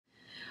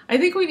I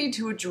think we need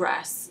to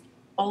address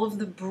all of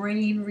the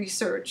brain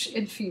research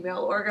in female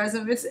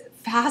orgasm. It's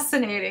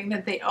fascinating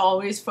that they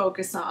always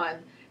focus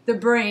on the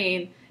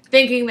brain,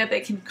 thinking that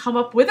they can come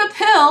up with a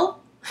pill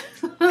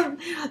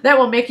that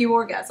will make you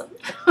orgasm.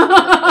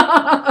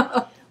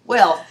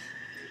 Well,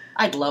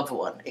 I'd love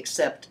one,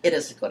 except it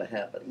isn't going to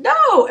happen.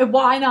 No, and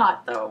why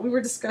not, though? We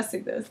were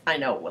discussing this. I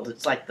know. Well,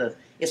 it's like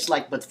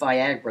with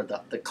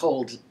Viagra, the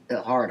cold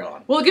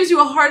hard-on. Well, it gives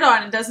you a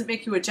hard-on and doesn't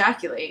make you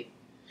ejaculate.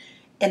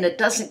 And it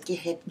doesn't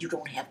you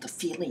don't have the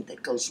feeling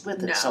that goes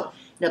with it. No. So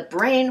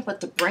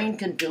what the brain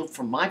can do,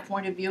 from my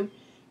point of view,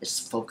 is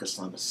focus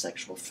on the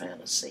sexual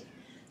fantasy.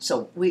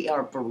 So we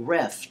are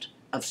bereft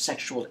of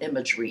sexual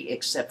imagery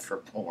except for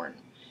porn.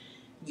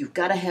 You've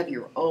got to have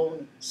your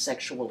own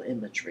sexual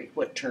imagery,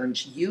 what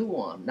turns you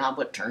on, not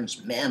what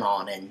turns men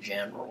on in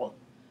general.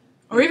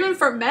 Or even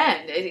for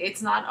men,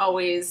 it's not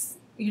always,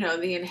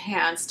 the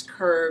enhanced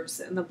curves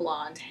and the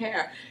blonde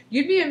hair.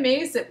 You'd be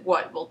amazed at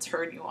what will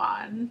turn you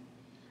on.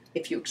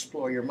 If you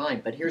explore your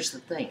mind. But here's the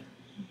thing.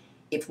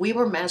 If we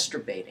were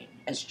masturbating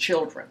as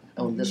children,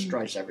 this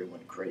drives everyone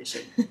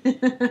crazy,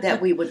 that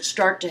we would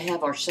start to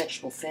have our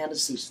sexual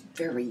fantasies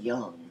very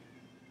young.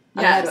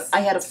 Yes. I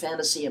had a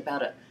fantasy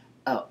about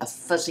a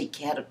fuzzy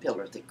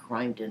caterpillar that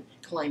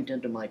climbed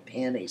into my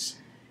panties,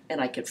 and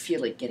I could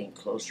feel it getting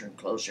closer and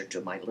closer to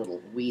my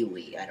little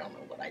wee-wee. I don't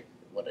know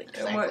what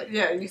exactly.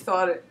 Yeah, you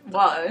thought it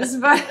was,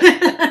 but...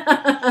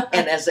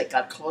 And as it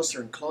got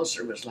closer and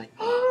closer, it was like,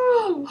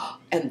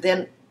 and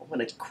then when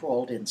it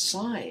crawled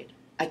inside,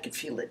 I could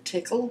feel it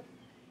tickle,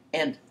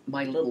 and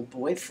my little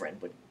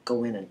boyfriend would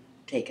go in and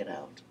take it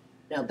out.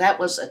 Now, that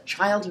was a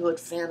childhood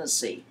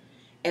fantasy,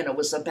 and it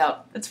was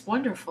about... It's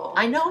wonderful.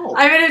 I know.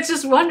 I mean, it's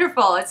just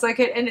wonderful. It's like,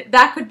 and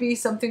that could be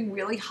something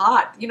really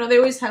hot. They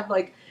always have,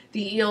 like,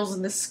 the eels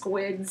and the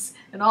squids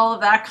and all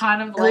of that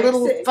kind of, like... A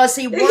little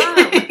fuzzy worm.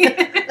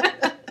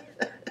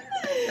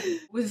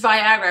 With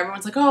Viagra,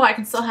 everyone's like, oh, I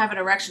can still have an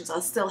erection, so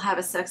I'll still have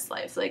a sex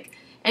life. Like,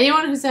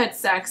 anyone who's had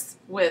sex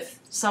with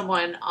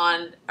someone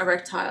on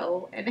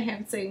erectile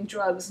enhancing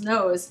drugs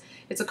knows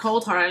it's a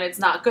cold hard and it's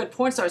not good.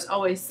 Porn stars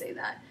always say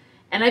that.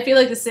 And I feel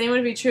like the same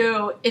would be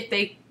true if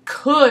they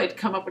could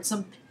come up with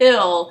some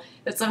pill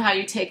that somehow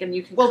you take and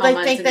you can come they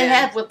onto think they the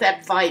have with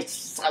that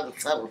vice,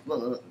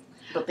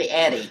 with the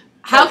Addy.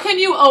 How can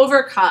you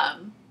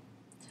overcome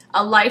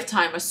a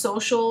lifetime, a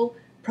social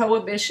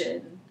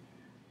prohibition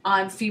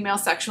on female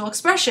sexual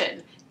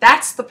expression?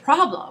 That's the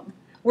problem.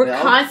 We're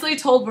constantly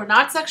told we're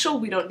not sexual,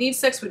 we don't need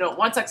sex, we don't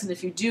want sex, and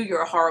if you do,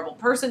 you're a horrible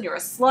person, you're a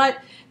slut,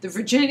 the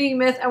virginity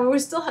myth, and we're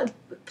still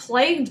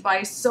plagued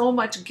by so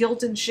much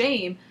guilt and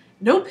shame.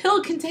 No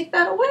pill can take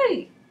that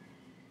away.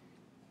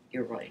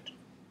 You're right.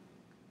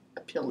 A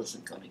pill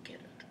isn't going to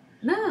get it.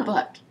 No.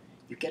 But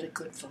you get a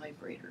good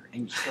vibrator,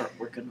 and you start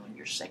working on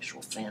your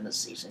sexual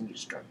fantasies, and you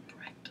start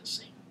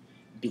practicing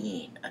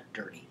being a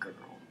dirty girl.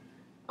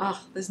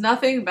 Oh, there's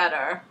nothing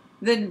better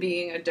than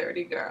being a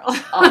dirty girl.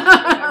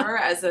 I remember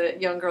as a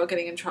young girl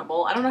getting in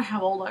trouble. I don't know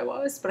how old I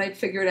was, but I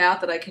figured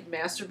out that I could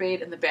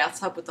masturbate in the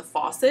bathtub with the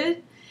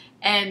faucet.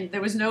 And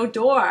there was no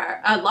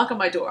lock on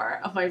my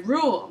door of my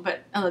room, but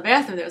on the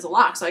bathroom there was a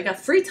lock. So I got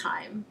free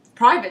time,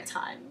 private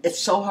time. It's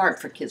so hard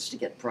for kids to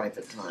get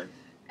private time.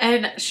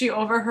 And she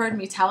overheard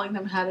me telling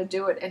them how to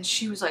do it. And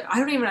she was like, I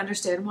don't even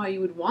understand why you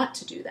would want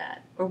to do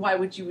that. Or why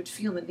would you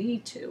feel the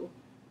need to.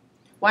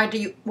 Why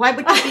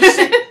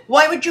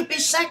would you be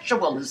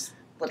sexual?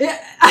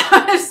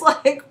 I was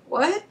like,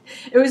 what?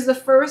 It was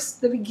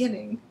the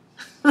beginning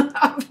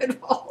of it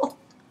all.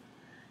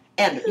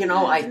 And,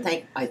 I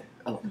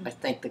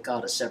thank the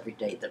goddess every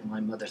day that my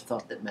mother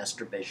thought that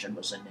masturbation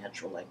was a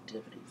natural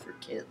activity for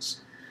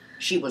kids.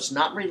 She was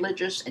not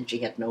religious, and she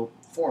had no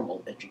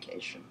formal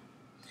education.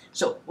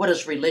 So what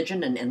does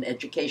religion and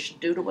education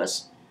do to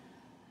us?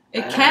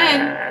 It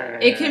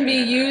can be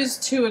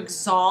used to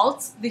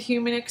exalt the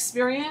human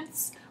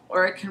experience,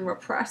 or it can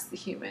repress the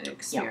human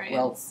experience.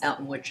 Yeah, well, out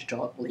in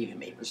Wichita, believe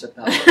me, it was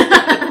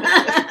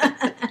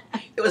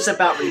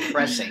about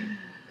repressing,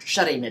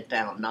 shutting it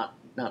down, not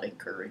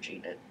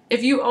encouraging it.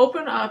 If you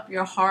open up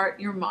your heart,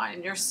 your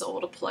mind, your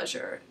soul to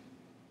pleasure,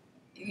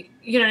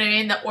 you know what I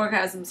mean? The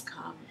orgasms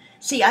come.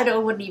 See, I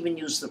wouldn't even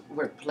use the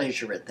word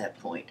pleasure at that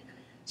point.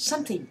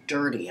 Something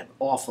dirty and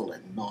awful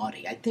and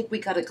naughty. I think we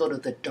got to go to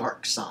the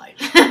dark side.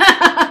 To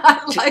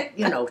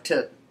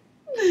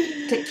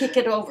kick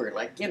it over,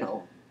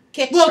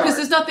 kickstart. Well, because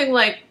there's nothing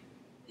like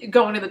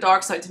going to the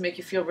dark side to make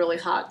you feel really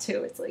hot,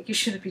 too. It's like, you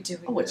shouldn't be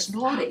doing this. Oh, it's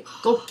naughty.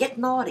 Go get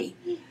naughty.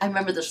 I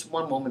remember this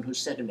one woman who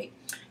said to me,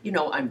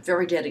 I'm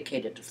very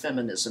dedicated to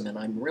feminism, and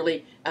I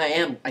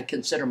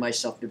consider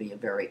myself to be a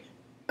very,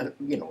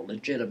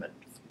 legitimate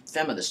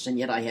feminist, and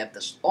yet I have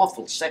this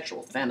awful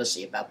sexual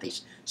fantasy about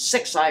these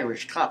 6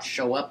 Irish cops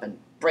show up and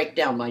break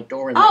down my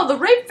door. The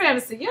rape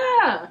fantasy,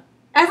 yeah.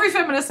 Every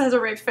feminist has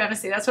a rape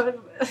fantasy. That's what...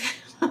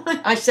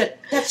 I said,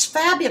 that's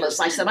fabulous.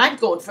 I said, I'm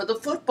going for the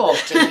football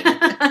team.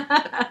 But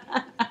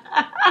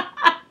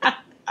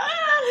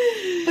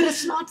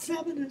it's not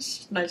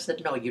feminist. And I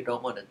said, no, you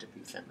don't want it to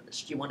be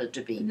feminist. You want it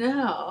to be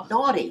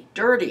naughty,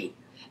 dirty.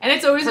 And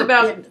it's always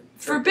forbidden. about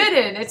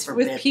forbidden. It's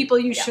Forbidden. with people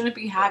you shouldn't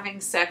be having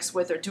sex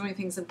with or doing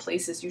things in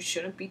places you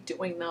shouldn't be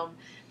doing them.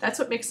 That's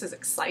what makes this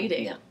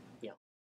exciting. Yeah.